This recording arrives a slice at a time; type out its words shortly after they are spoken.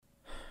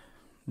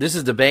This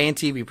is the Bay and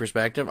Tepe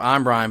Perspective.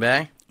 I'm Brian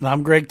Bay. And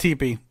I'm Greg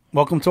Tepe.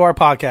 Welcome to our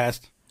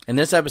podcast. And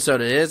this episode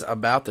is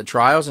about the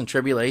trials and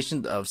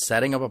tribulations of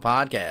setting up a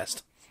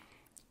podcast.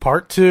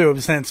 Part 2,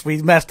 since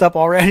we messed up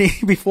already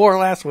before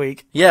last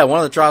week. Yeah, one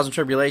of the trials and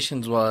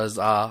tribulations was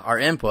our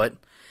input.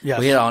 Yes.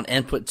 We hit on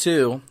input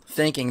 2,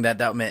 thinking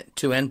that meant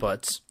 2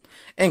 inputs.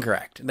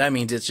 Incorrect. That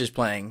means it's just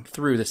playing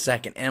through the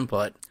second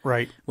input.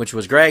 Right. Which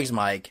was Greg's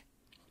mic.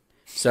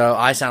 So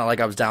I sounded like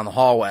I was down the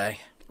hallway.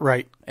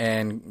 Right.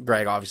 And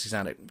Greg obviously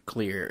sounded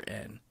clear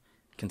and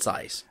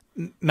concise.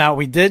 Now,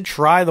 we did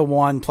try the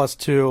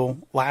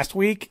 1+2 last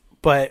week,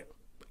 but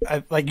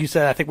like you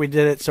said, I think we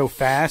did it so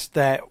fast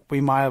that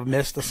we might have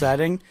missed the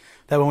setting,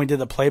 that when we did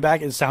the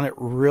playback, it sounded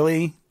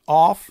really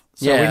off.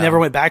 So we never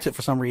went back to it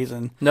for some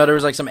reason. No, there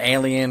was like some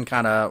alien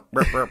kind of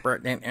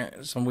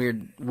some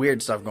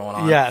weird stuff going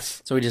on.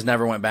 Yes. So we just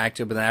never went back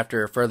to it. But then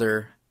after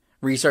further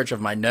research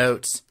of my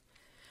notes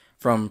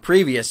from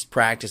previous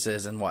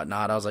practices and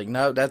whatnot, I was like,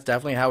 no, that's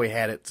definitely how we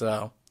had it.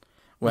 So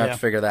we'll have to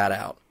figure that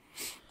out.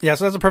 Yeah,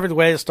 so that's a perfect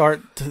way to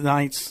start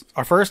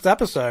our first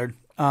episode,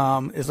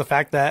 is the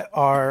fact that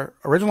our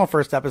original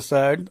first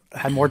episode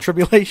had more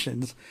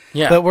tribulations.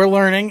 Yeah. But we're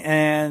learning,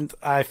 and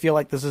I feel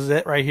like this is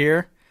it right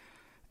here.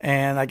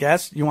 And I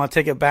guess you want to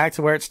take it back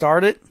to where it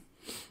started?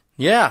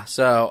 Yeah,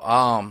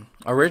 so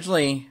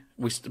originally,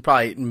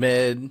 probably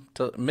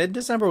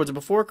mid-December, was it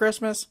before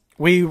Christmas?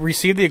 We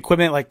received the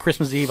equipment like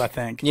Christmas Eve, I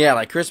think. Yeah,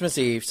 like Christmas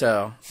Eve,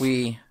 so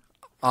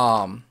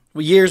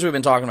years we've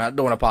been talking about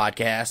doing a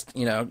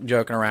podcast,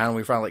 joking around.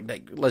 We finally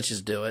like, let's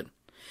just do it.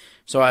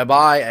 So I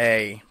buy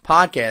a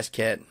podcast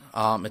kit.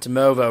 It's a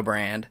Movo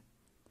brand,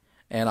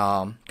 and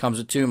comes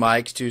with 2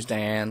 mics, 2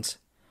 stands,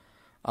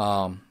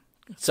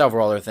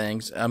 several other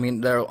things. I mean,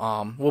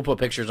 we'll put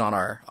pictures on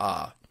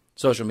our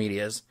social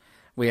medias.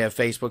 We have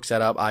Facebook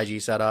set up,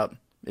 IG set up.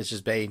 It's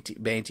just Bay and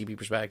TP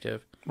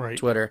Perspective, right?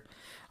 Twitter.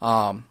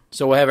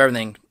 So we'll have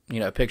everything,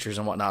 pictures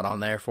and whatnot on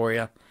there for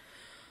you.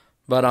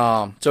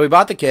 But so we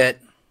bought the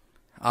kit.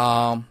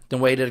 Then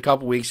waited a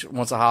couple weeks.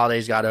 Once the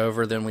holidays got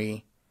over, then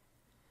we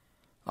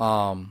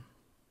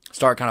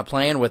start kind of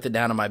playing with it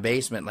down in my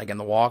basement, like in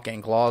the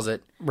walk-in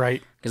closet.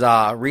 Right.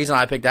 Because reason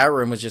I picked that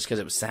room was just because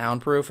it was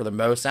soundproof, or the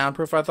most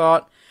soundproof, I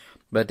thought.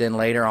 But then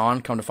later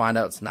on, come to find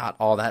out it's not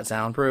all that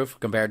soundproof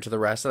compared to the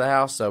rest of the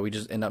house, so we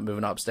just end up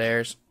moving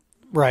upstairs.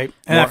 Right.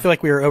 And I feel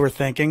like we were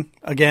overthinking.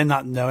 Again,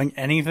 not knowing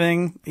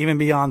anything, even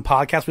beyond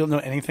podcasts. We don't know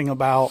anything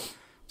about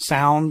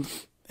sound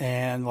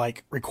and,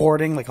 like,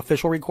 recording, like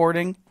official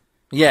recording.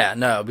 Yeah,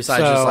 no,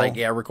 besides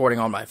just, recording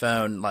on my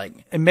phone,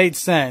 It made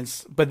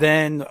sense, but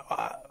then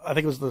I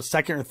think it was the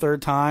second or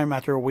third time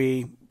after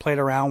we played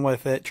around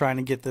with it, trying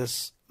to get the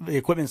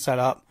equipment set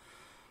up,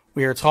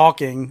 we were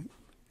talking,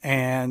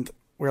 and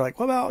we were like,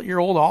 what about your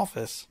old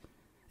office?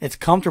 It's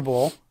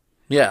comfortable.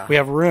 Yeah. We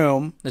have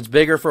room. It's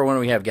bigger for when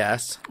we have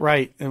guests.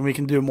 Right, and we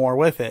can do more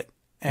with it.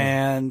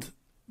 And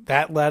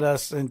that led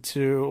us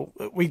into,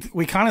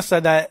 we kind of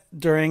said that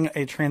during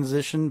a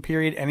transition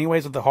period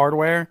anyways of the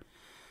hardware.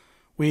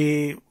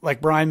 We,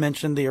 like Brian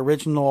mentioned, the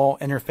original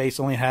interface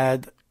only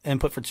had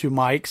input for 2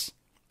 mics,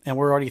 and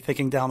we're already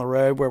thinking down the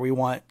road where we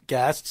want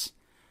guests,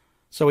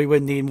 so we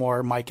would need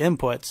more mic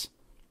inputs.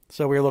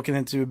 So we were looking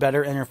into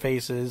better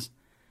interfaces,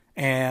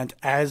 and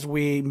as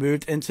we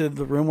moved into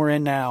the room we're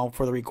in now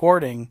for the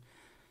recording,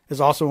 is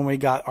also when we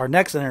got our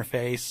next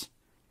interface,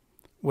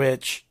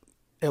 which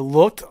it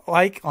looked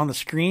like on the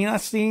screen I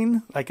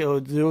seen, like it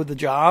would do the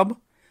job,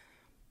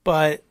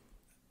 but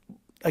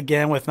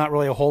again, with not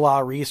really a whole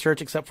lot of research,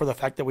 except for the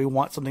fact that we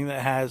want something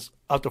that has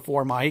up to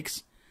 4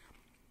 mics,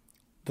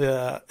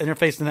 the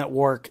interface didn't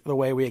work the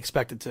way we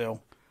expected to.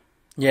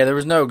 Yeah, there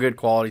was no good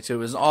quality to it. It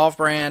was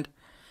off-brand.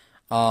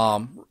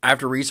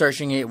 After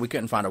researching it, we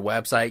couldn't find a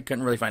website,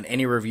 couldn't really find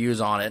any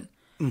reviews on it,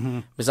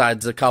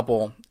 besides a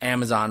couple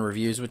Amazon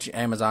reviews, which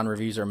Amazon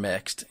reviews are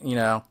mixed,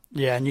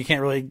 Yeah, and you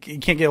can't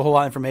get a whole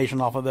lot of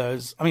information off of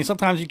those. I mean,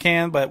 sometimes you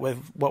can, but with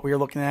what we were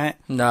looking at,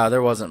 no,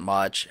 there wasn't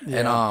much.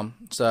 Yeah. And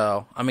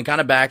so I mean,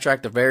 kind of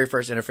backtrack. The very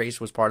first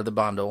interface was part of the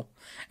bundle,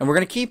 and we're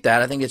gonna keep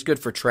that. I think it's good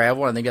for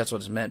travel. I think that's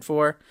what it's meant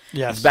for.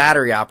 Yes, it's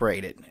battery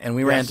operated, and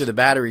we ran through the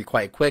battery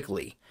quite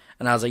quickly.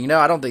 And I was like,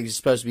 I don't think it's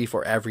supposed to be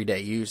for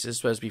everyday use. It's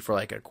supposed to be for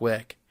like a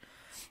quick.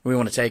 We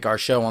want to take our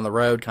show on the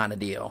road kind of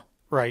deal.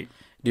 Right.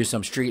 Do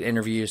some street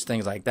interviews,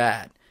 things like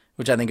that,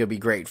 which I think would be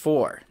great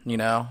for, We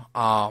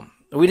didn't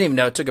even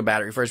know it took a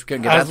battery first. We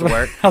couldn't get that to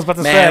work. I was about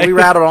to say. We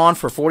rattled on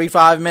for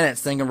 45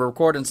 minutes thinking we're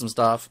recording some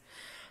stuff.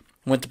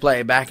 Went to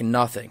play it back and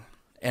nothing.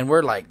 And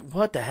we're like,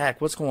 what the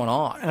heck? What's going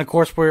on? And, of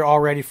course, we're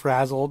already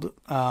frazzled,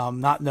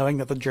 not knowing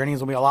that the journey is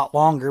going to be a lot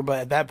longer. But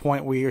at that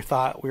point, we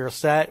thought we were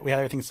set. We had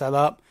everything set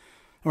up.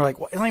 And we're like,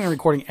 well, it's not even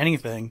recording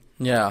anything.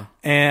 Yeah.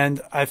 And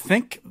I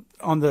think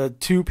on the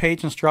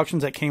 2-page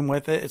instructions that came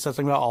with it, it said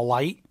something about a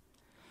light.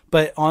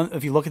 But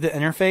if you look at the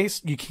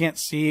interface, you can't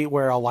see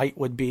where a light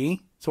would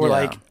be. So we're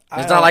like,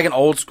 it's not like an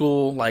old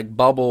school like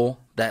bubble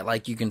that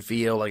like you can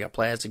feel like a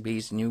plastic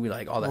piece and you'd be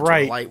like, oh, that's what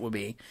a light would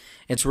be.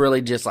 It's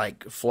really just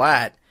like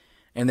flat.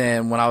 And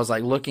then when I was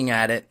like looking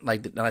at it,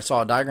 like, and I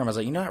saw a diagram, I was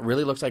like, it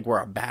really looks like where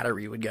a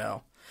battery would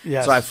go.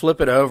 Yes. So I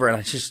flip it over and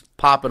I just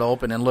pop it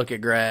open and look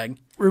at Greg.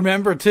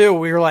 Remember, too,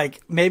 we were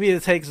like, maybe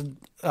it takes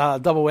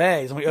double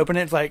A's. And we open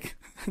it, it's like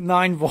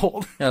 9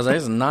 volt. I was like,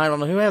 this is 9. I don't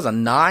know who has a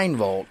 9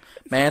 volt.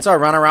 Man, so I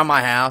run around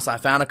my house. I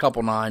found a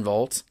couple 9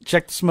 volts.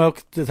 Check the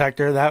smoke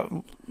detector.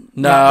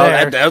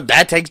 No,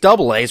 that takes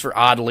double A's for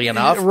oddly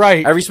enough.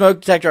 Right. Every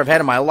smoke detector I've had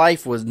in my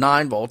life was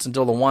 9 volts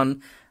until the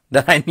one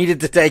that I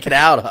needed to take it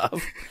out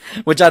of,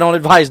 which I don't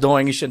advise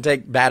doing. You shouldn't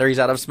take batteries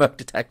out of smoke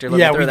detector. We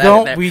do not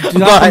promote that.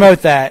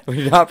 We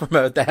do not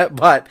promote that.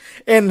 But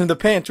in the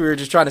pinch, we were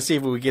just trying to see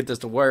if we could get this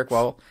to work.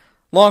 Well,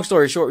 long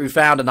story short, we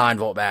found a 9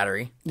 volt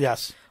battery.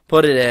 Yes.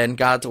 Put it in,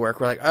 got it to work.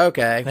 We're like,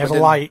 okay. There's a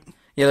light.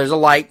 Yeah, there's a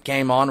light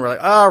came on. We're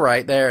like, all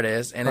right, there it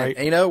is. And right.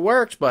 it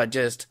worked, but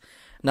just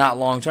not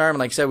long term. And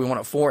like I said, we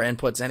wanted 4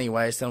 inputs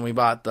anyway. So then we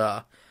bought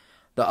the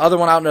other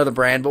one. I don't know the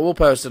brand, but we'll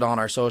post it on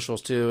our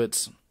socials too.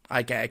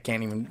 I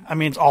can't even. I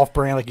mean, it's off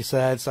brand, like you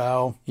said.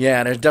 So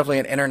yeah, there's definitely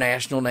an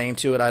international name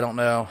to it. I don't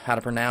know how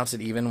to pronounce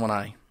it even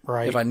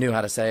if I knew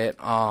how to say it.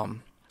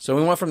 So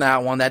we went from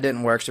that one. That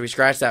didn't work. So we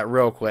scratched that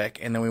real quick,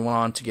 and then we went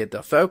on to get the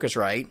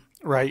Focusrite.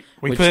 Right.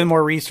 We put in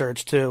more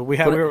research too. We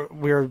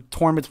were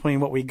torn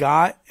between what we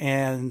got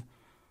and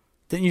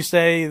didn't you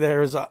say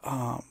there's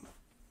a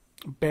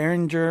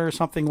Behringer or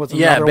something was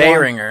another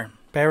Behringer. One?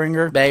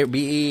 Behringer.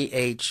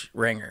 BEH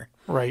Ringer.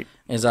 Right.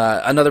 Is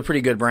another pretty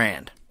good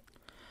brand.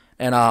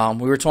 And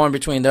we were torn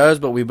between those,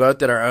 but we both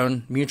did our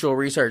own mutual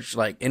research,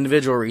 like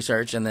individual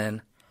research, and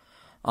then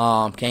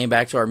came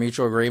back to our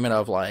mutual agreement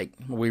of like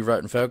we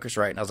wrote in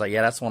Focusrite, and I was like,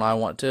 yeah, that's the one I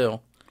want too.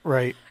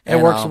 Right. It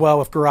works well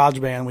with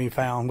GarageBand, we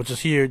found, which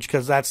is huge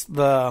because that's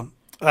the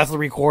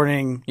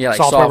recording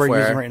software we're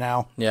using right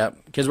now. Yeah,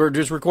 because we're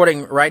just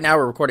recording right now.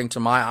 We're recording to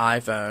my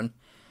iPhone,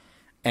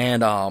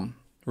 and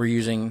we're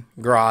using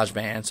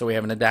GarageBand, so we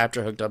have an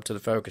adapter hooked up to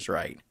the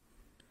Focusrite,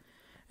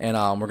 and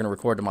we're going to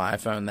record to my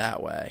iPhone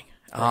that way.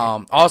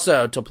 Right.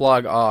 Also, to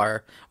plug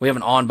we have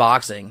an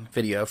unboxing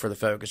video for the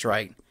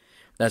Focusrite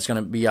that's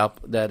going to be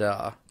up.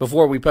 That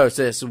before we post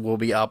this, will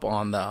be up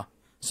on the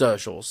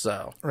socials.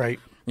 So right.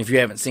 If you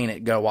haven't seen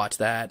it, go watch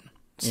that.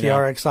 See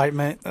our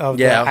excitement of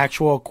the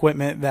actual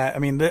equipment that, I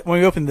mean, when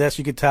we opened this,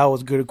 you could tell it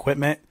was good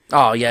equipment.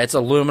 Oh, yeah, it's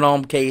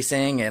aluminum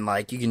casing, and,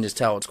 like, you can just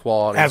tell it's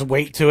quality. It has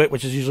weight to it,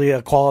 which is usually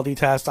a quality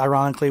test,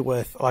 ironically,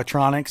 with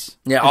electronics.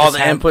 Yeah, all the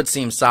inputs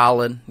seem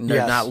solid.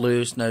 They're not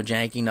loose, no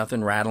janky,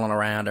 nothing rattling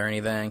around or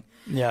anything.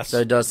 Yes.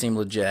 So it does seem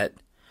legit.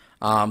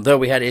 Though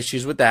we had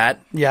issues with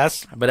that.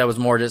 Yes. But that was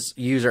more just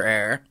user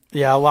error.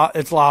 Yeah,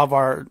 it's a lot of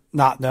our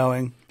not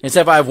knowing.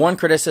 Except if I have one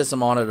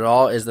criticism on it at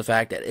all is the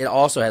fact that it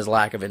also has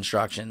lack of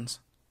instructions.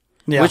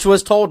 Yeah. Which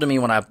was told to me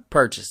when I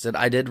purchased it.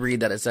 I did read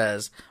that it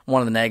says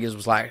one of the negatives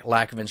was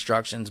lack of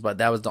instructions, but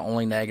that was the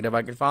only negative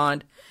I could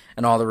find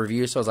in all the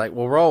reviews. So I was like,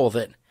 we'll roll with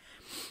it.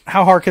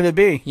 How hard could it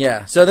be?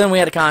 Yeah. So then we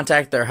had to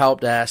contact their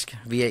help desk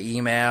via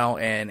email,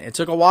 and it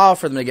took a while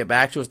for them to get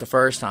back to us the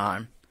first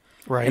time.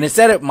 Right. And it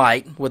said it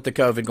might with the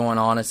COVID going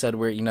on. It said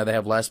they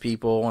have less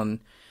people and,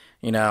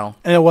 And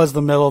it was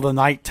the middle of the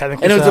night,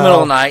 technically. And it was the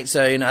middle of the night,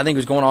 so, I think it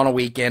was going on a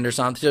weekend or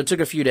something. So it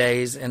took a few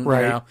days, and, we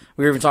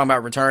were even talking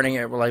about returning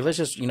it. We're like, let's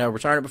just,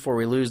 return it before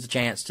we lose the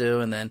chance to,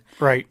 and then.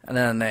 Right. And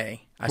then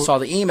I saw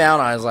the email,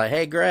 and I was like,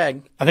 hey,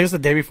 Greg. I think it's the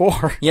day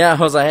before. Yeah, I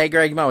was like, hey,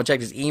 Greg, you might want to check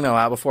this email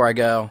out before I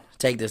go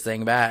take this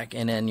thing back.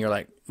 And then you're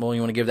like, well,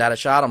 you want to give that a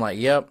shot? I'm like,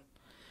 yep.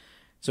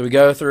 So we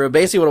go through.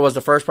 Basically, what it was,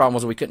 the first problem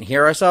was we couldn't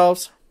hear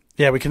ourselves.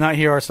 Yeah, we could not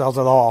hear ourselves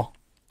at all.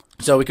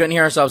 So we couldn't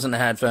hear ourselves in the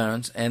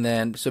headphones, and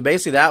then so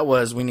basically that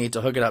was we need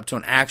to hook it up to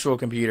an actual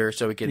computer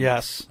so we could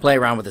play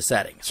around with the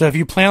settings. So if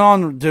you plan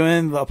on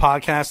doing the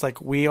podcast like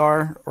we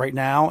are right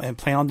now, and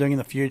plan on doing in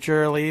the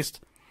future at least,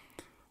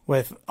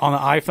 with on the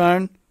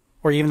iPhone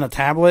or even the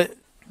tablet,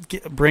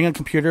 bring a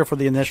computer for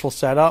the initial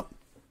setup,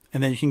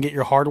 and then you can get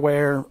your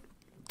hardware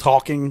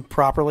talking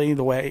properly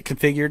the way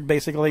configured,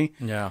 basically.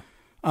 Yeah.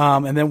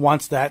 And then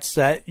once that's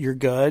set, you're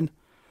good.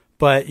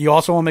 But you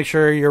also want to make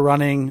sure you're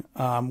running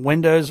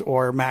Windows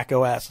or Mac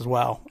OS as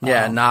well.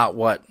 Yeah, not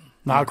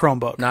a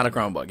Chromebook. Not a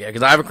Chromebook, yeah,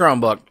 because I have a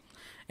Chromebook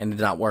and it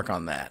did not work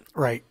on that.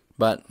 Right.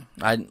 But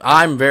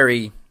I'm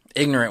very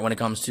ignorant when it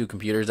comes to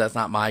computers. That's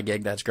not my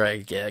gig. That's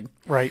Greg's gig.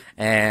 Right.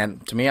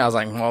 And to me, I was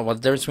like, well, what's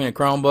the difference between a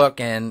Chromebook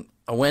and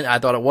I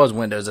thought it was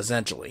Windows,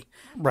 essentially.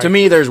 Right. To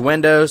me, there's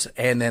Windows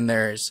and then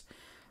there's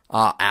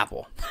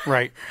Apple.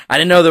 Right. I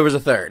didn't know there was a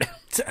third.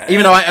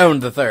 Even though I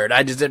owned the third.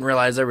 I just didn't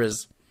realize there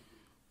was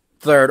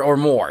third or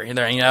more.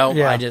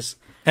 Yeah.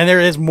 And there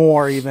is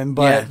more even,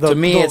 but to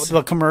me,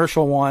 the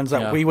commercial ones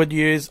that we would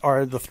use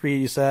are the three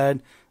you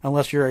said,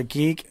 unless you're a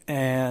geek,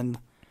 and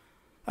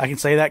I can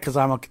say that because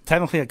I'm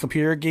technically a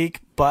computer geek,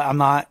 but I'm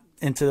not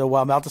into what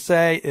I'm about to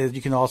say, is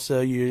you can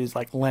also use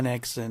like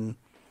Linux and...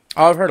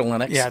 Oh, I've heard of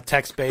Linux. Yeah,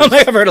 text-based.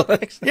 I've heard of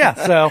Linux. Yeah,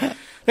 so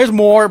there's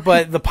more,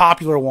 but the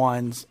popular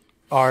ones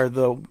are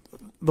the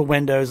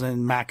Windows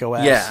and Mac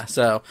OS. Yeah,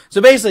 so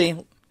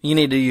basically... You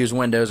need to use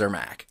Windows or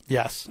Mac.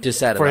 Yes. To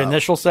set it for up.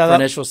 Initial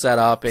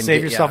setup. And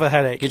save yourself a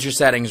headache. Get your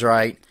settings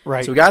right.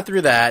 Right. So we got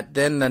through that.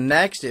 Then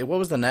what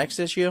was the next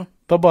issue?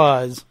 The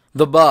buzz.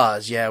 The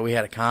buzz. Yeah, we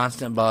had a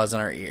constant buzz in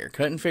our ear.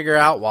 Couldn't figure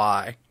out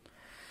why.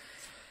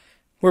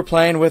 we're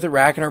playing with it,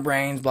 racking our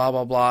brains, blah,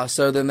 blah, blah.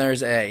 So then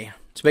there's a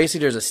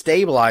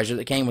stabilizer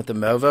that came with the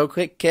Movo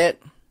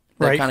kit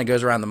that kind of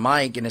goes around the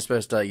mic, and it's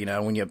supposed to,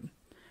 when you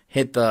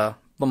hit the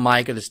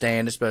mic or the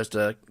stand, it's supposed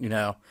to,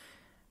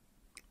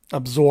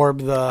 absorb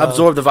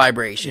the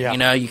vibration.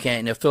 Yeah. You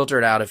can't filter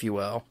it out, if you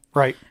will.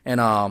 Right. And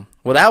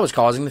that was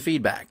causing the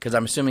feedback because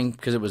I'm assuming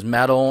because it was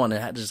metal and it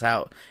had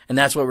and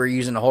that's what we're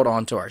using to hold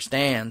on to our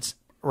stands.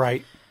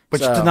 Right.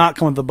 Which did not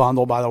come with the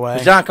bundle, by the way. It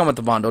did not come with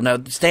the bundle. No,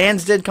 the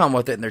stands did come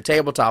with it, and they're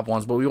tabletop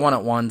ones, but we wanted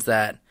ones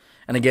that,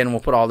 and again, we'll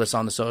put all this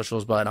on the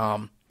socials, but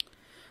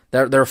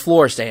they're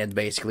floor stands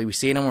basically. We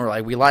seen them, we're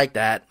like, we like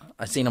that.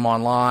 I seen them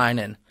online,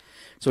 and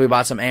so we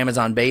bought some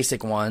Amazon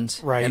basic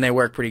ones, right? And they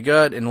work pretty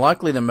good. And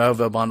luckily, the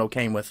Movo bundle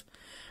came with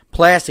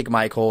plastic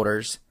mic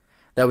holders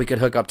that we could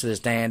hook up to the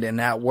stand, and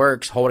that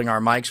works, holding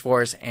our mics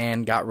for us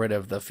and got rid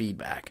of the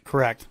feedback.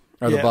 Correct.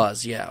 Or the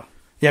buzz, yeah.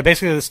 Yeah,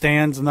 basically the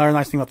stands, another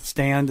nice thing about the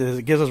stand is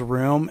it gives us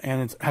room,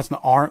 and it has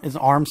it's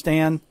an arm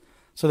stand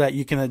so that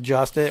you can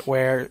adjust it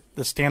where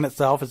the stand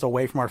itself is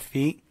away from our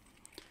feet.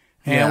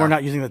 And we're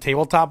not using the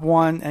tabletop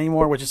one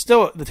anymore, which is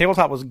still, the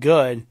tabletop was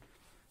good.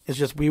 It's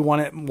just we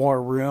wanted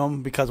more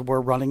room because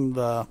we're running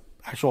the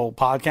actual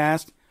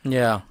podcast.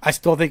 Yeah. I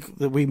still think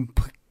that we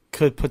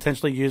could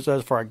potentially use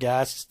those for our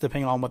guests,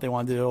 depending on what they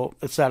want to do,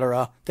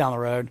 etc., down the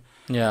road.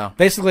 Yeah.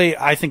 Basically,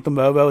 I think the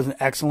Movo is an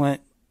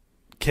excellent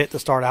kit to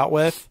start out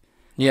with.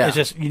 Yeah. It's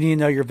just you need to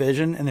know your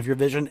vision, and if your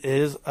vision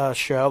is a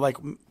show like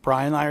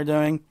Brian and I are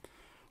doing,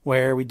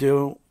 where we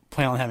do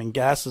plan on having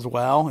guests as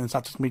well, and it's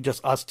not just going to be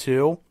just us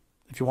two.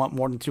 If you want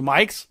more than 2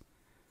 mics,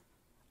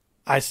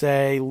 I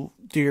say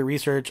do your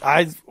research.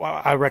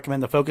 I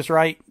recommend the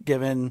Focusrite,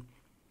 given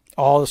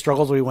all the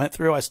struggles we went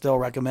through. I still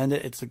recommend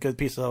it. It's a good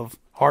piece of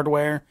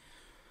hardware,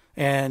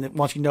 and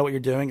once you know what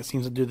you're doing, it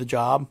seems to do the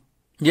job.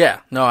 Yeah,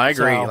 no, I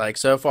agree.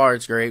 So far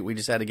it's great. We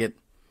just had to get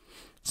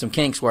some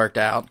kinks worked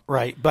out.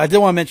 Right. But I did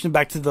want to mention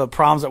back to the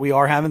problems that we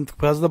are having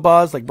because of the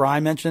buzz. Like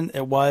Brian mentioned,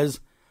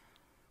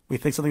 we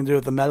think something to do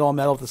with the metal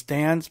with the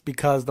stands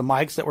because the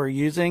mics that we're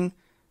using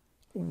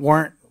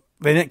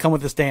they didn't come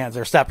with the stands.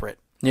 They're separate.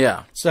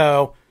 Yeah.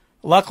 So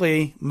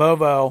luckily,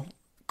 Movo,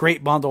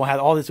 great bundle, had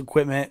all this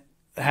equipment,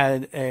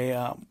 had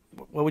a,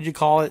 what would you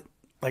call it?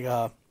 Like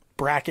a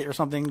bracket or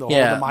something to hold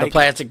the mic. The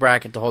plastic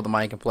bracket to hold the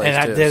mic in place. And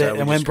I did it.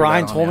 And when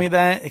Brian told me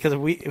that, because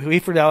we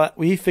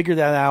figured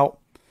that out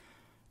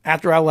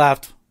after I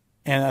left,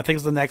 and I think it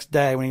was the next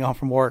day when he got home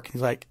from work,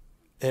 he's like,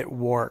 it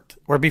worked.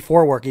 Or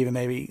before work even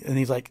maybe. And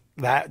he's like,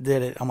 that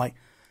did it. I'm like,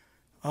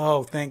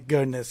 oh, thank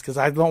goodness, because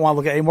I don't want to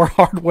look at any more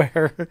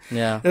hardware.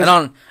 Yeah.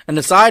 And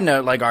the side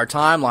note, like our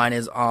timeline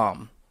is,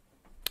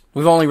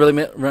 we've only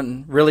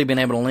really been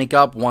able to link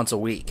up once a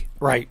week.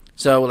 Right.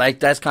 So like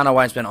that's kind of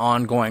why it's been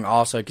ongoing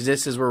also,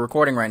 because we're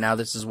recording right now.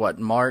 This is what,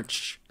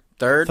 March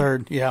 3rd?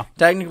 3rd, yeah.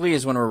 Technically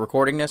is when we're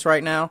recording this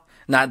right now.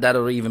 Not that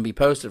it'll even be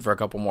posted for a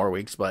couple more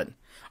weeks, but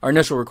our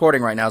initial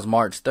recording right now is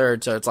March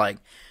 3rd, so it's like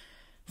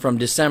from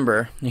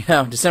December,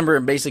 December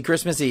and basically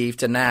Christmas Eve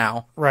to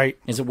now. Right.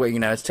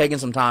 It's taken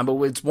some time, but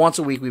it's once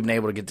a week we've been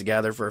able to get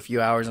together for a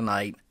few hours a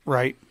night.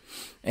 Right.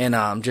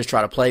 And just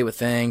try to play with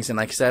things. And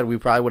like I said, we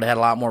probably would have had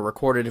a lot more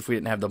recorded if we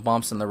didn't have the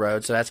bumps in the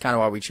road. So that's kind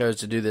of why we chose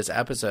to do this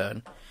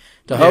episode,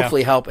 to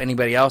hopefully help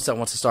anybody else that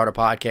wants to start a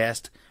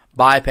podcast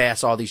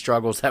bypass all these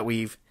struggles that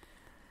we've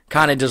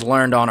kind of just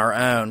learned on our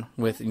own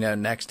with,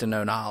 next to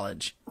no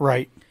knowledge.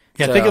 Right.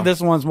 Yeah, think of this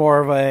one's more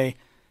of a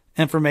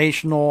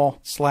informational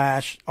 /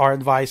 our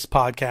advice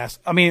podcast.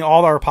 I mean, a lot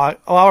of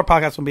our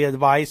podcasts will be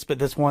advice, but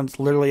this one's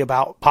literally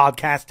about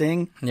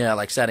podcasting. Yeah,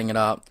 like setting it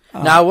up.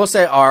 Now, I will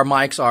say our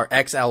mics are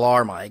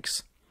XLR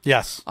mics.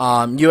 Yes.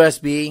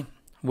 USB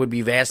would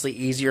be vastly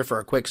easier for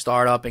a quick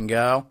startup and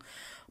go.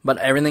 But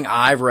everything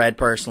I've read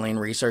personally and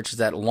research is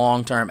that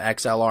long-term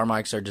XLR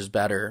mics are just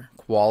better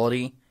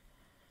quality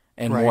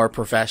and more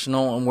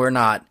professional. And we're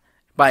not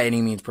by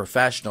any means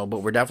professional,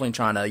 but we're definitely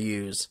trying to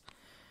use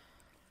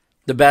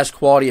the best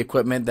quality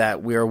equipment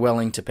that we're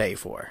willing to pay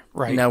for.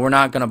 Right. We're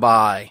not going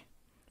to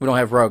we don't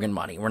have Rogan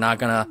money. We're not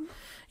going to,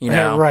 we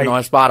don't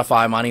have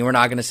Spotify money. We're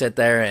not going to sit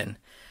there and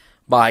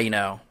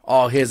buy,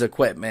 all his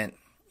equipment,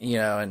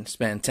 and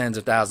spend tens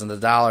of thousands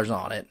of dollars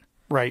on it.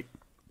 Right.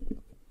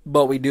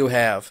 But we do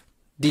have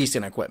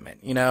decent equipment,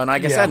 and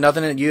like I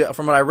said,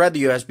 from what I read,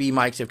 the USB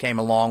mics have came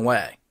a long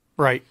way.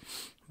 Right.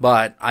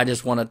 But I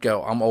just want to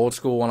go, I'm old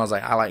school, and I was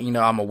like,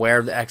 I'm aware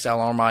of the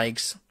XLR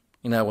mics.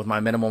 With my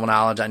minimal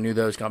knowledge, I knew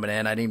those coming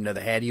in. I didn't even know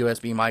they had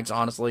USB mics,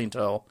 honestly,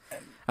 until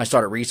I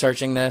started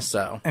researching this.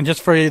 So, and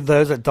just for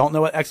those that don't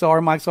know what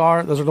XLR mics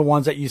are, those are the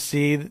ones that you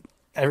see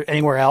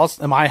anywhere else.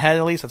 In my head,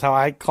 at least, that's how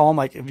I call them.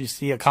 Like if you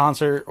see a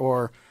concert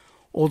or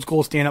old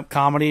school stand-up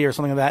comedy or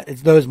something like that,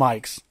 it's those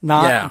mics,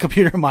 not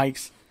computer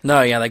mics.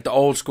 No, like the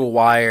old school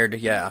wired,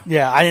 Yeah,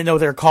 I didn't know what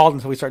they were called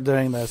until we started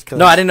doing this.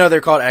 No, I didn't know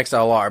they're called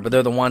XLR, but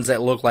they're the ones that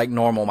look like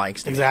normal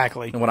mics.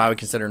 Exactly. What I would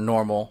consider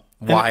normal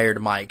wired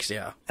mics,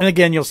 And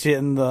again, you'll see it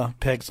in the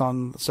pics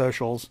on the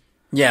socials.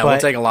 Yeah, we'll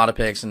take a lot of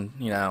pics and,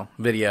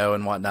 video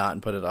and whatnot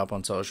and put it up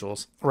on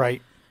socials.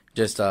 Right.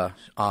 Just so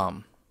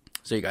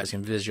you guys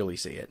can visually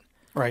see it.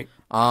 Right.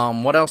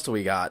 What else do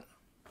we got?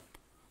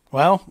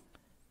 Well,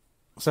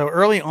 so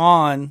early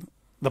on,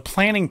 the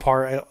planning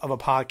part of a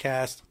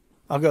podcast,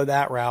 I'll go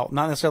that route.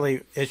 Not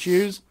necessarily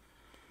issues,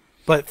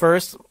 but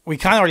first, we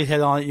kind of already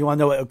hit on it. You want to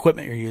know what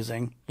equipment you're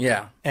using.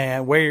 Yeah.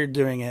 And where you're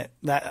doing it.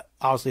 That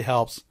obviously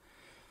helps.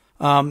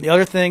 The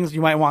other things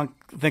you might want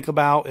to think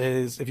about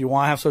is if you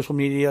want to have social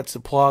media to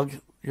plug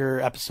your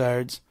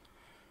episodes.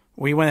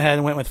 We went ahead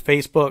and went with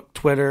Facebook,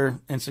 Twitter,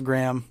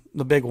 Instagram,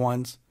 the big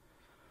ones.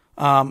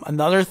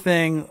 Another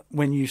thing,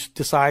 when you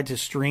decide to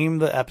stream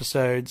the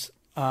episodes,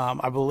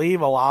 I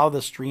believe a lot of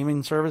the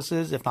streaming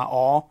services, if not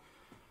all,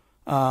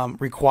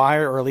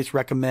 require or at least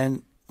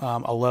recommend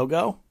a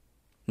logo.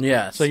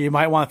 Yes. So you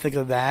might want to think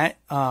of that.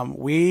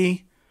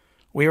 We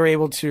were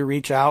able to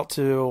reach out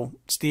to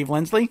Steve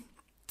Lindsley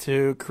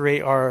to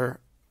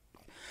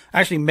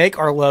make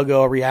our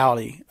logo a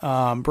reality.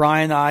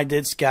 Brian and I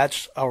did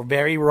sketch a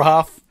very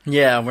rough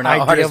we're not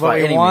idea artists of what by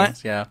we any want,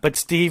 means. Yeah. but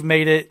Steve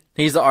made it.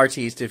 He's the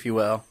artiste, if you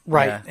will.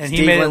 Right. Yeah. And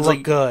he made it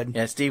look good.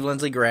 Yeah, Steve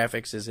Lindsley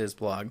Graphics is his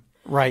plug.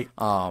 Right.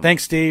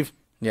 Thanks, Steve.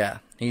 Yeah,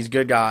 he's a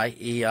good guy.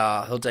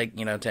 He'll take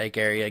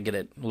care of you, get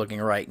it looking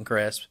right and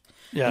crisp.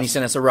 Yes. And he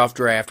sent us a rough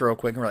draft real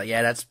quick, and we're like,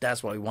 yeah,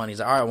 that's what we want. He's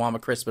like, all right, well, I'm gonna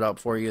crisp it up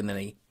for you, and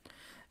then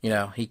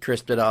he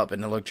crisped it up,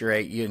 and it looked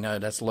great.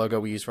 That's the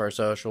logo we use for our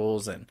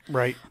socials, and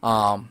right.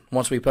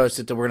 Once we post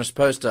it, we're gonna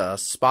post to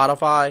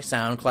Spotify,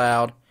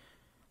 SoundCloud,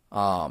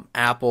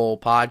 Apple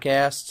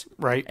Podcasts,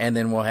 right, and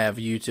then we'll have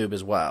YouTube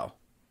as well,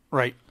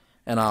 right.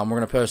 And we're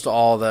gonna post to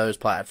all those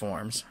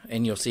platforms,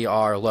 and you'll see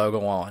our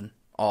logo on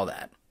all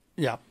that.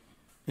 Yeah.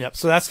 Yep.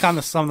 So that's kind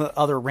of some of the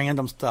other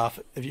random stuff,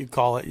 if you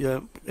call it.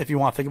 If you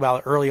want to think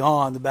about it early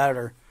on, the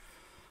better.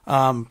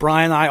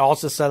 Brian and I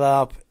also set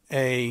up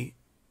a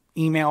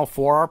email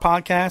for our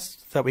podcast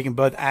so that we can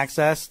both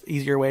access.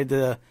 Easier way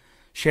to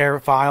share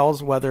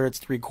files, whether it's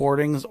the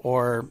recordings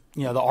or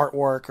the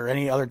artwork or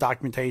any other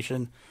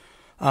documentation.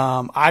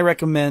 I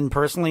recommend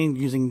personally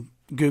using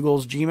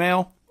Google's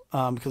Gmail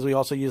because we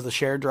also use the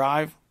shared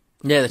drive.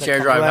 Yeah, the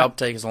shared drive helped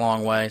take us a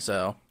long way.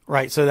 So.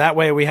 Right, so that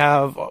way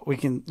you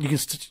can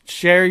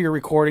share your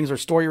recordings or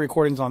store your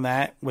recordings on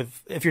that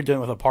if you're doing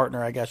it with a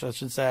partner, I guess I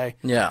should say.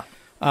 Yeah.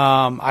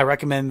 I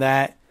recommend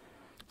that.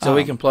 So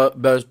we can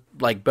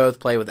both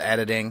play with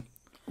editing.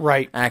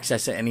 Right.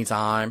 Access it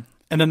anytime.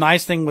 And the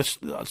nice thing with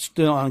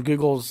on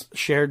Google's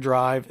shared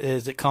drive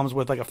is it comes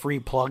with like a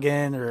free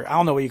plugin, or I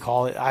don't know what you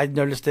call it. I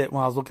noticed it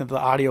when I was looking at the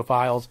audio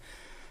files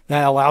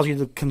that allows you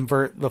to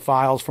convert the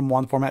files from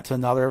one format to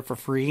another for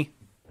free.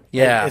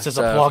 Yeah, it's just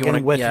a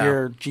plugin with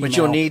your Gmail. Which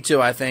you'll need to.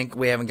 I think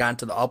we haven't gotten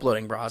to the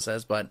uploading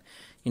process, but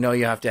you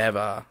have to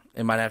have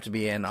it might have to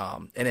be in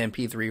an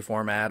MP3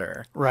 format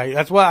or. Right,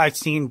 that's what I've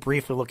seen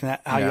briefly looking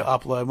at how you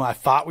upload when I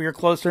thought we were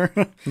closer.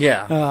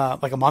 Yeah,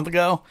 like a month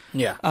ago.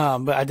 Yeah,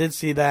 but I did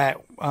see that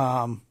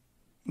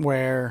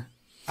where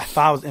I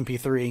thought it was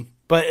MP3,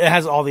 but it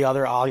has all the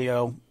other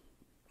audio.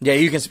 Yeah,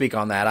 you can speak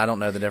on that. I don't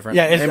know the difference.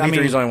 Yeah,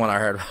 MP3 is the only one I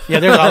heard. Yeah,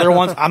 there's other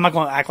ones. I'm not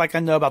going to act like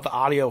I know about the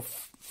audio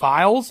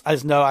files. I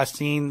just know I've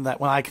seen that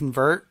when I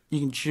convert,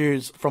 you can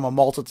choose from a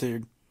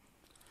multitude.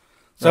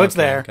 So it's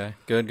there. Okay,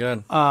 good.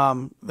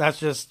 That's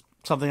just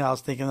something I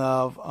was thinking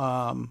of.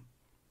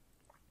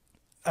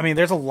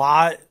 There's a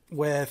lot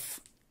with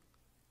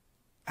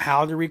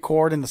how to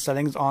record and the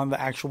settings on the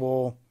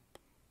actual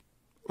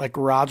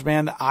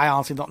GarageBand that I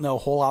honestly don't know a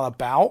whole lot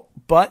about.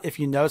 But if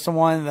you know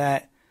someone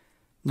that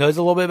knows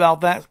a little bit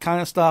about that kind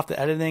of stuff, the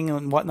editing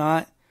and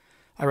whatnot,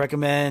 I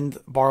recommend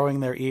borrowing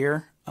their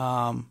ear.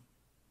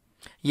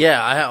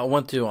 Yeah, I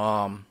went to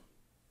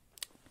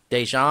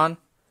Deshaun,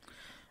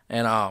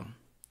 and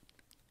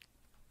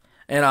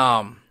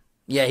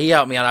he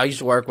helped me out. I used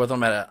to work with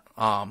him at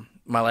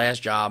my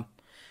last job,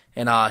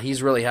 and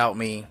he's really helped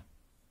me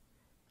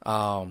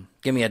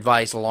give me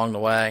advice along the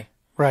way.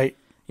 Right.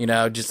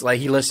 Just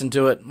like he listened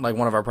to it, like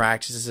one of our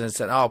practices, and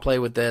said, "Oh, play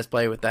with this,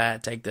 play with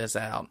that, take this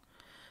out."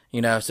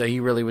 So he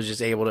really was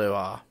just able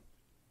to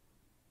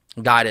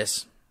guide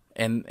us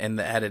in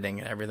the editing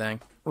and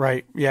everything.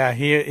 Right. Yeah.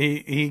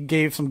 He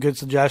gave some good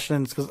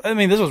suggestions because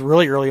this was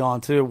really early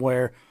on too,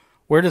 where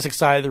we're just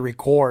excited to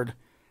record,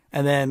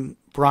 and then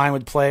Brian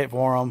would play it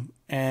for him,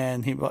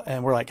 and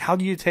we're like, "How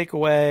do you take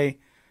away?"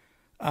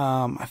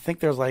 I think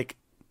there's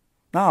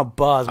not a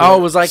buzz. Oh,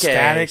 it was like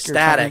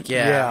static.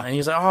 Yeah. And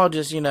he's like, "Oh,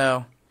 just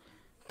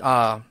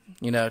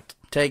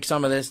take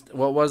some of this."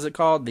 What was it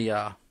called?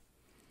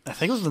 I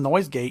think it was the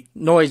noise gate.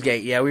 Noise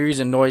gate. Yeah, we were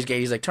using noise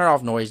gate. He's like, "Turn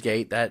off noise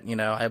gate." That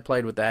I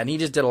played with that, and he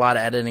just did a lot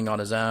of editing on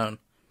his own.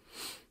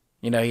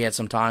 He had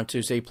some time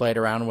too, so he played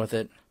around with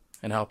it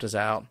and helped us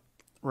out.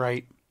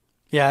 Right.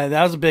 Yeah,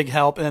 that was a big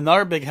help. And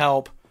another big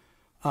help,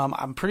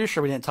 I'm pretty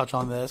sure we didn't touch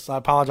on this. I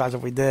apologize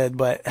if we did,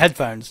 but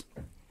headphones.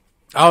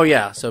 Oh,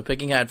 yeah. So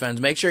picking headphones.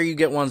 Make sure you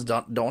get ones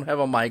that don't have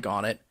a mic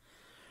on it.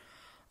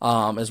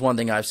 Is one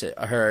thing I've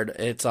heard.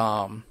 It's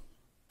so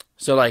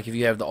if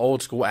you have the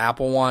old school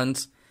Apple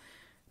ones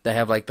that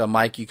have the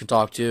mic you can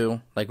talk to,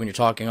 when you're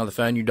talking on the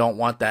phone, you don't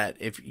want that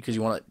because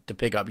you want it to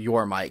pick up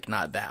your mic,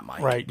 not that mic.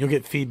 Right. You'll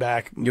get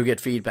feedback.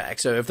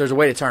 So if there's a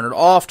way to turn it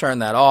off, turn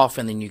that off,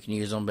 and then you can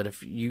use them. But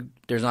if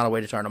there's not a way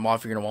to turn them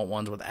off, you're going to want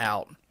ones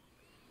without.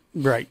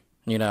 Right.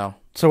 You know.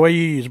 So what do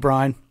you use,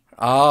 Brian?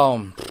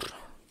 Um,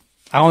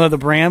 I don't know the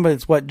brand, but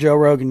it's what Joe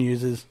Rogan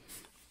uses.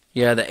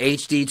 yeah, the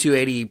HD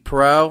 280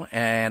 Pro,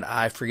 and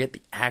I forget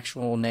the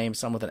actual name,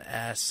 some with an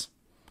S.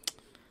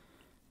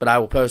 But I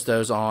will post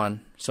those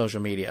on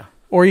social media.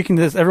 Or you can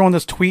everyone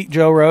just tweet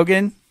Joe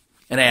Rogan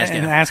And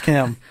ask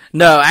him.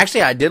 No,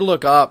 actually, I did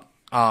look up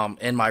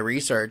in my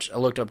research. I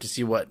looked up to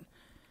see what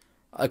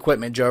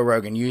equipment Joe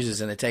Rogan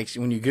uses, and it takes,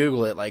 when you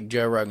Google it, like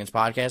Joe Rogan's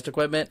podcast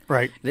equipment,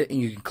 right?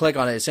 You can click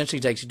on it.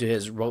 Essentially, takes you to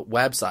his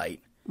website,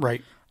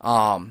 right?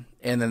 And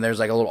then there's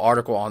like a little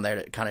article on there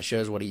that kind of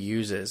shows what he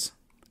uses,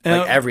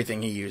 like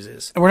everything he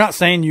uses. And we're not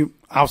saying you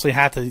obviously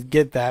have to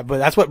get that, but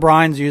that's what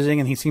Brian's using,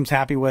 and he seems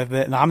happy with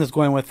it. And I'm just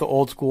going with the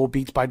old school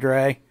Beats by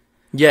Dre.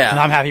 Yeah, and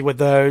I'm happy with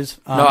those.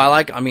 No,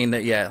 I mean,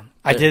 yeah.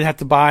 I did have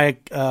to buy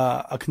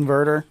a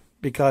converter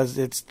because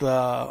it's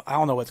I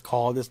don't know what it's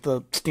called. It's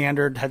the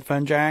standard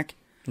headphone jack.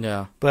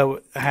 Yeah.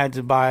 But I had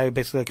to buy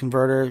basically a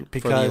converter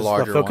because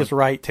the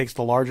Focusrite takes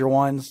the larger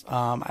ones.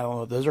 I don't know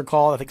what those are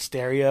called. I think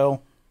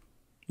stereo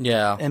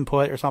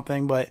input or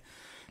something. But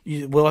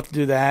you will have to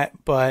do that.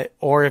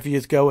 Or if you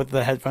just go with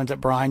the headphones that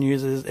Brian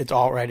uses, it's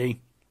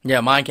already. Yeah,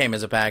 mine came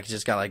as a package.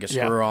 It's got like a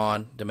screw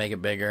on to make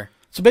it bigger.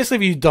 So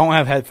basically, if you don't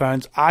have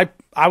headphones, I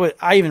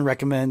even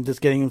recommend just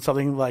getting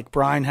something like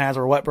Brian has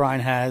or what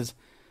Brian has.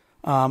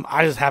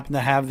 I just happen to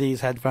have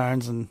these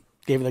headphones and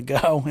gave it a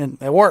go, and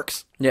it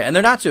works. Yeah, and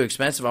they're not too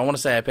expensive. I want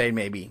to say I paid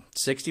maybe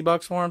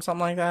 $60 for them,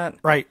 something like that.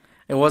 Right.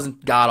 It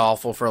wasn't god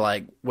awful for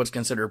like what's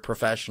considered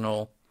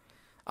professional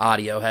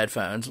audio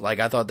headphones.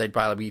 Like I thought they'd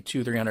probably be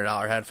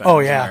 $200-$300 headphones. Oh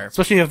yeah,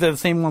 especially if they're the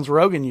same ones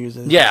Rogan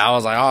uses. Yeah, I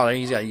was like, oh,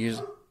 he's got to use.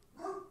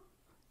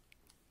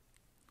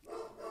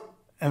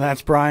 And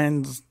that's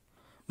Brian's.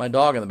 My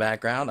dog in the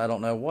background. I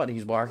don't know what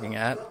he's barking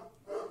at.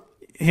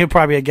 He'll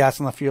probably be a guest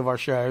on a few of our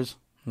shows.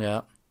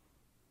 Yeah.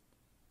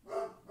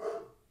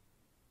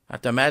 I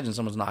have to imagine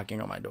someone's knocking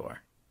on my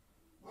door.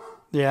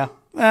 Yeah.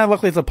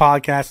 Luckily, it's a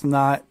podcast and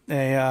not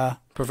a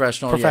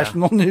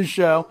professional news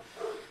show,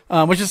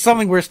 which is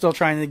something we're still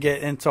trying to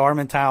get into our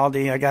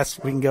mentality. I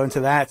guess we can go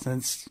into that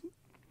since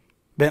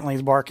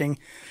Bentley's barking.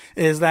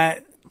 Is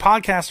that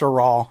podcasts are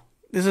raw.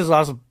 This is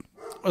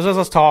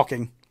us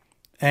talking.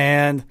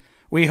 And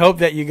we hope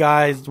that you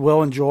guys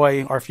will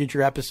enjoy our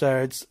future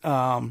episodes.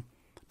 Brian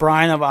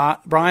and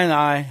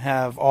I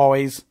have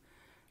always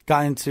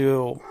gotten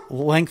into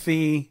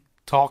lengthy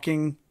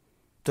talking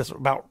just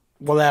about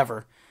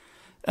whatever,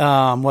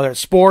 whether it's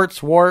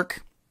sports,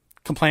 work,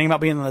 complaining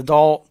about being an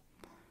adult.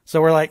 So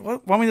we're like, why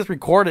don't we just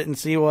record it and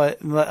see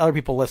what let other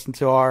people listen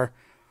to our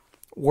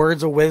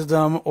words of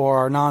wisdom or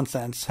our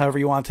nonsense, however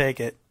you want to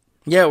take it.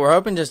 Yeah, we're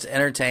hoping just to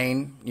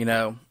entertain,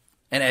 and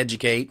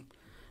educate.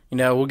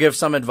 We'll give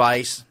some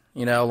advice,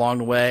 along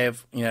the way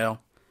of,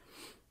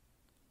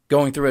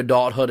 going through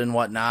adulthood and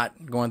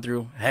whatnot, going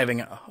through having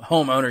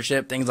home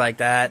ownership, things like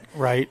that.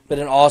 Right. But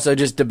then also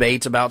just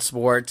debates about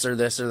sports or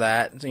this or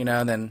that,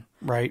 then.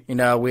 Right.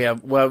 We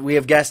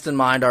have guests in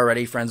mind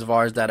already, friends of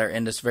ours that are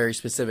into very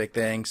specific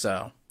things,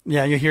 so.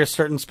 Yeah, you hear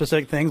certain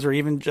specific things or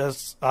even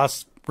just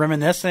us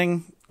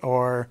reminiscing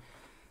or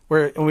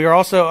we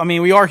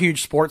are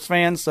huge sports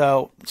fans,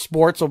 so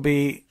sports will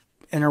be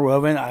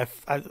interwoven, I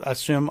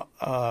assume,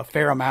 a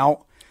fair amount.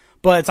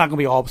 But it's not going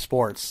to be all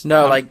sports.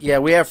 No,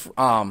 we have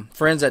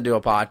friends that do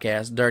a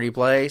podcast, Dirty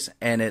Plays,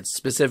 and it's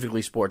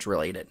specifically sports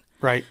related.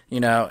 Right.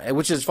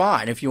 Which is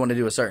fine if you want to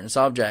do a certain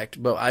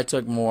subject. But I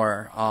took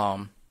more,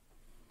 I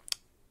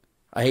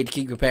hate to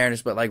keep comparing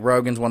this, but like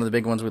Rogan's one of the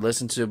big ones we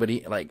listen to, but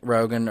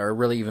Rogan or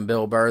really even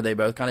Bill Burr, they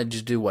both kind of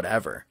just do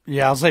whatever.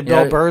 Yeah, I'll say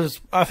Bill Burr's,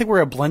 I think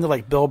we're a blend of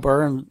like Bill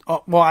Burr and,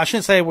 well, I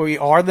shouldn't say we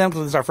are them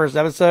because it's our first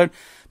episode,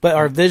 but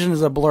our vision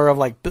is a blur of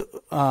like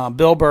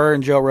Bill Burr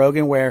and Joe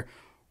Rogan, where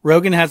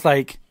Rogan has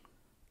like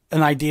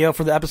an idea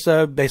for the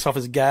episode based off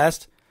his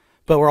guest,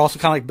 but we're also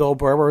kind of like Bill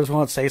Burr, where we just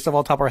want to say stuff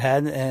off the top of our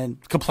head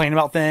and complain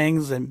about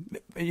things, and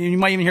you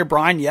might even hear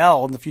Brian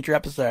yell in the future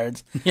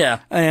episodes. Yeah,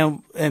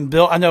 and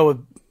Bill, I know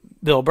with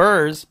Bill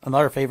Burr's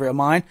another favorite of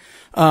mine.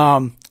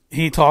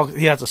 He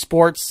has a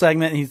sports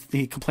segment.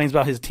 He complains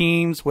about his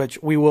teams, which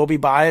we will be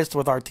biased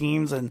with our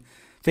teams and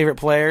favorite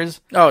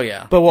players. Oh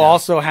yeah, but we'll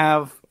also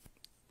have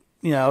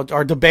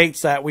our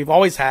debates that we've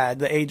always had,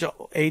 the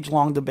age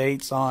long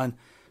debates on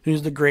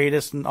who's the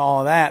greatest and all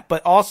of that.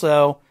 But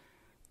also,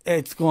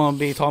 it's going to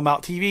be talking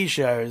about TV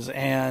shows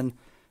and,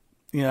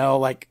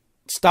 like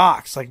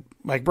stocks.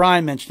 Like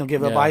Brian mentioned, he'll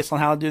give advice on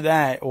how to do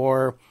that,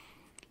 or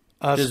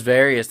just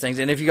various things.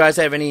 And if you guys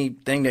have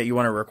anything that you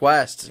want to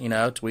request,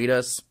 tweet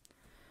us.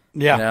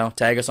 Yeah.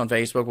 Tag us on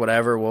Facebook,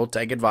 whatever. We'll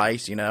take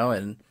advice,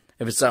 and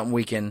if it's something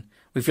we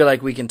feel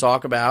like we can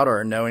talk about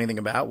or know anything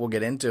about, we'll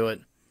get into it.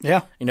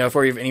 Yeah. If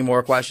we have any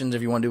more questions,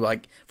 if you want to do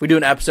if we do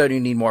an episode and you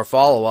need more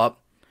follow-up,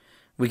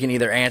 we can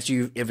either answer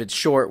you, if it's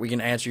short, we can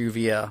answer you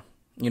via,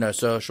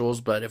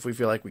 socials. But if we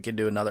feel like we could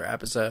do another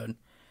episode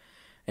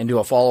and do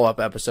a follow-up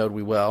episode,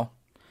 we will.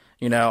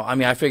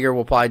 I figure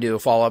we'll probably do a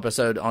follow-up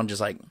episode on just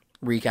like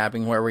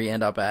recapping where we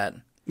end up at.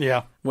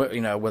 Yeah. With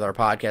our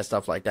podcast,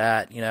 stuff like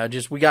that. We're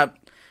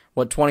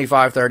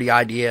 25, 30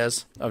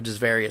 ideas of just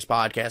various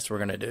podcasts we're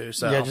going to do.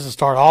 So Yeah, just to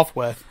start off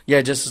with.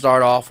 Yeah, just to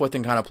start off with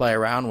and kind of play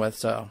around with.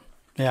 So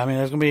yeah, I mean,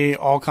 there's going to be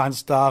all kinds of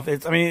stuff.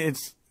 It's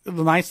the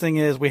nice thing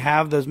is we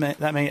have that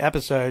many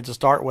episodes to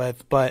start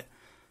with, but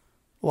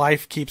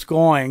life keeps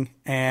going,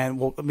 and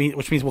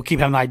which means we'll keep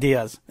having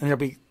ideas, and there'll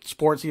be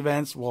sports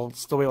events. We'll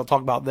still be able to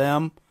talk about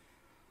them,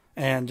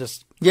 and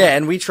just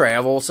and we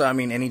travel. So I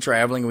mean, any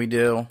traveling we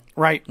do,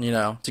 right?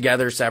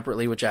 Together,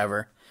 separately,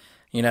 whichever.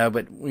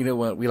 But we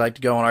like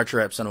to go on our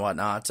trips and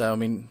whatnot. So I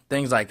mean,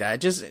 things like that.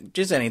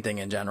 Just anything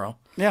in general.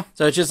 Yeah.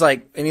 So it's just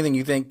like anything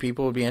you think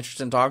people would be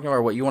interested in talking about,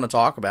 or what you want to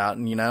talk about,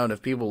 and and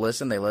if people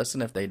listen, they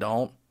listen. If they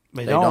don't,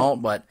 they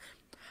don't. But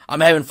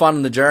I'm having fun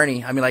in the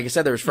journey. I mean, like I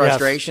said, there was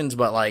frustrations,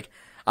 but like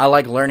I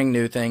like learning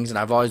new things, and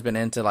I've always been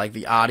into like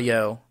the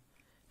audio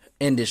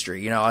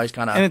industry. I always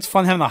kind of, and it's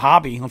fun having a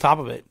hobby on top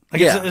of it.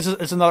 Like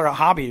it's another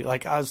hobby.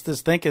 Like I was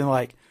just thinking,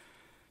 like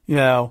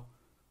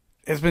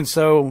it's been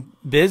so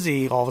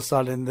busy all of a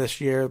sudden this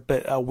year,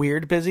 but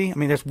weird busy. I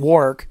mean, there's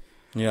work,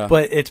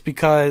 but it's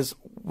because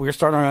we're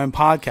starting our own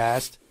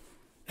podcast,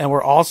 and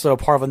we're also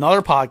part of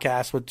another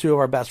podcast with two of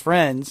our best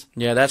friends.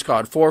 Yeah, that's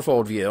called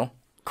Fourfold View.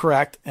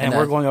 Correct, and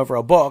we're going over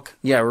a book.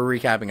 Yeah, we're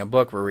recapping a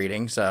book we're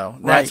reading, so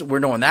we're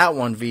doing that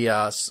one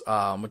via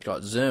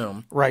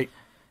Zoom. Right.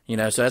 So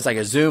that's like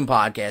a Zoom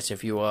podcast,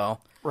 if you will.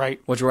 Right.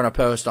 Which we're going to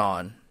post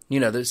on,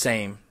 the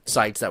same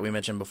sites that we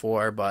mentioned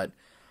before, but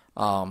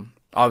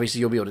obviously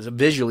you'll be able to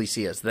visually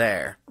see us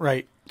there.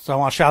 Right. So I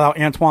want to shout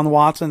out Antoine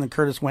Watson and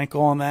Curtis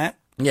Winkle on that.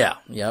 Yeah.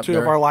 Two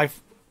of our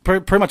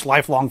pretty much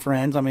lifelong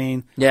friends. I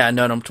mean. Yeah, I've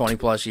known them 20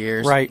 plus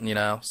years. Right.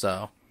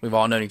 So we've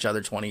all known each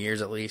other 20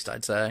 years at least,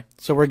 I'd say.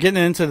 So we're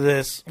getting into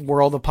this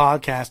world of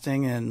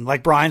podcasting, and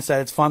like Brian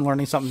said, it's fun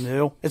learning something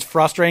new. It's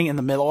frustrating in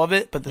the middle of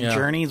it, but the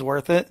journey is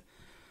worth it.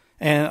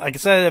 And like I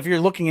said, if you're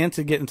looking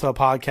into getting into a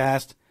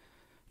podcast,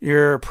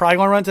 you're probably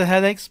going to run into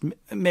headaches.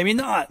 Maybe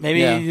not. Maybe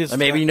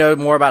you know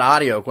more about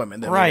audio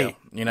equipment than right.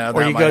 we do.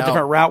 Or you go a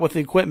different route with the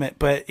equipment.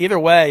 But either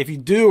way, if you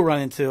do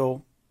run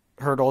into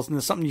hurdles and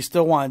it's something you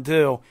still want to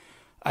do,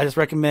 I just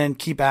recommend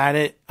keep at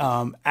it.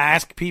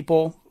 Ask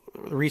people.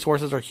 The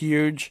resources are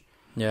huge.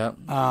 Yeah.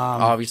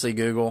 Obviously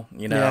Google,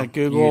 Google,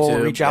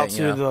 YouTube, reach out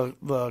to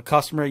the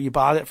customer you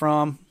bought it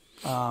from.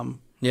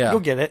 You'll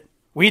get it.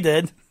 We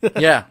did.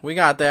 Yeah, we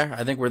got there.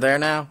 I think we're there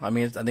now. I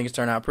mean, I think it's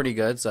turned out pretty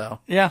good. So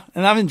yeah,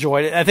 and I've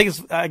enjoyed it. I think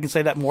I can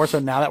say that more so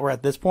now that we're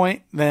at this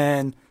point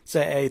than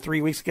say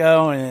 3 weeks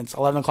ago, and it's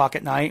 11 o'clock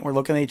at night. And we're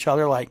looking at each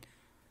other like,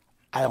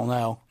 I don't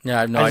know. Yeah,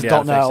 I have no idea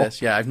how to fix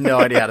this. Yeah, I have no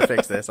idea how to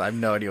fix this. I have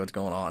no idea what's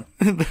going on.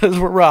 Those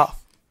were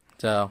rough.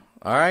 So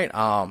all right,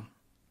 I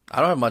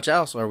don't have much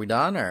else. Are we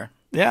done or?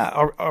 Yeah,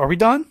 are we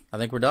done? I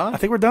think we're done. I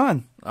think we're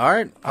done. All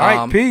right.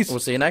 All right. Peace. We'll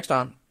see you next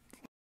time.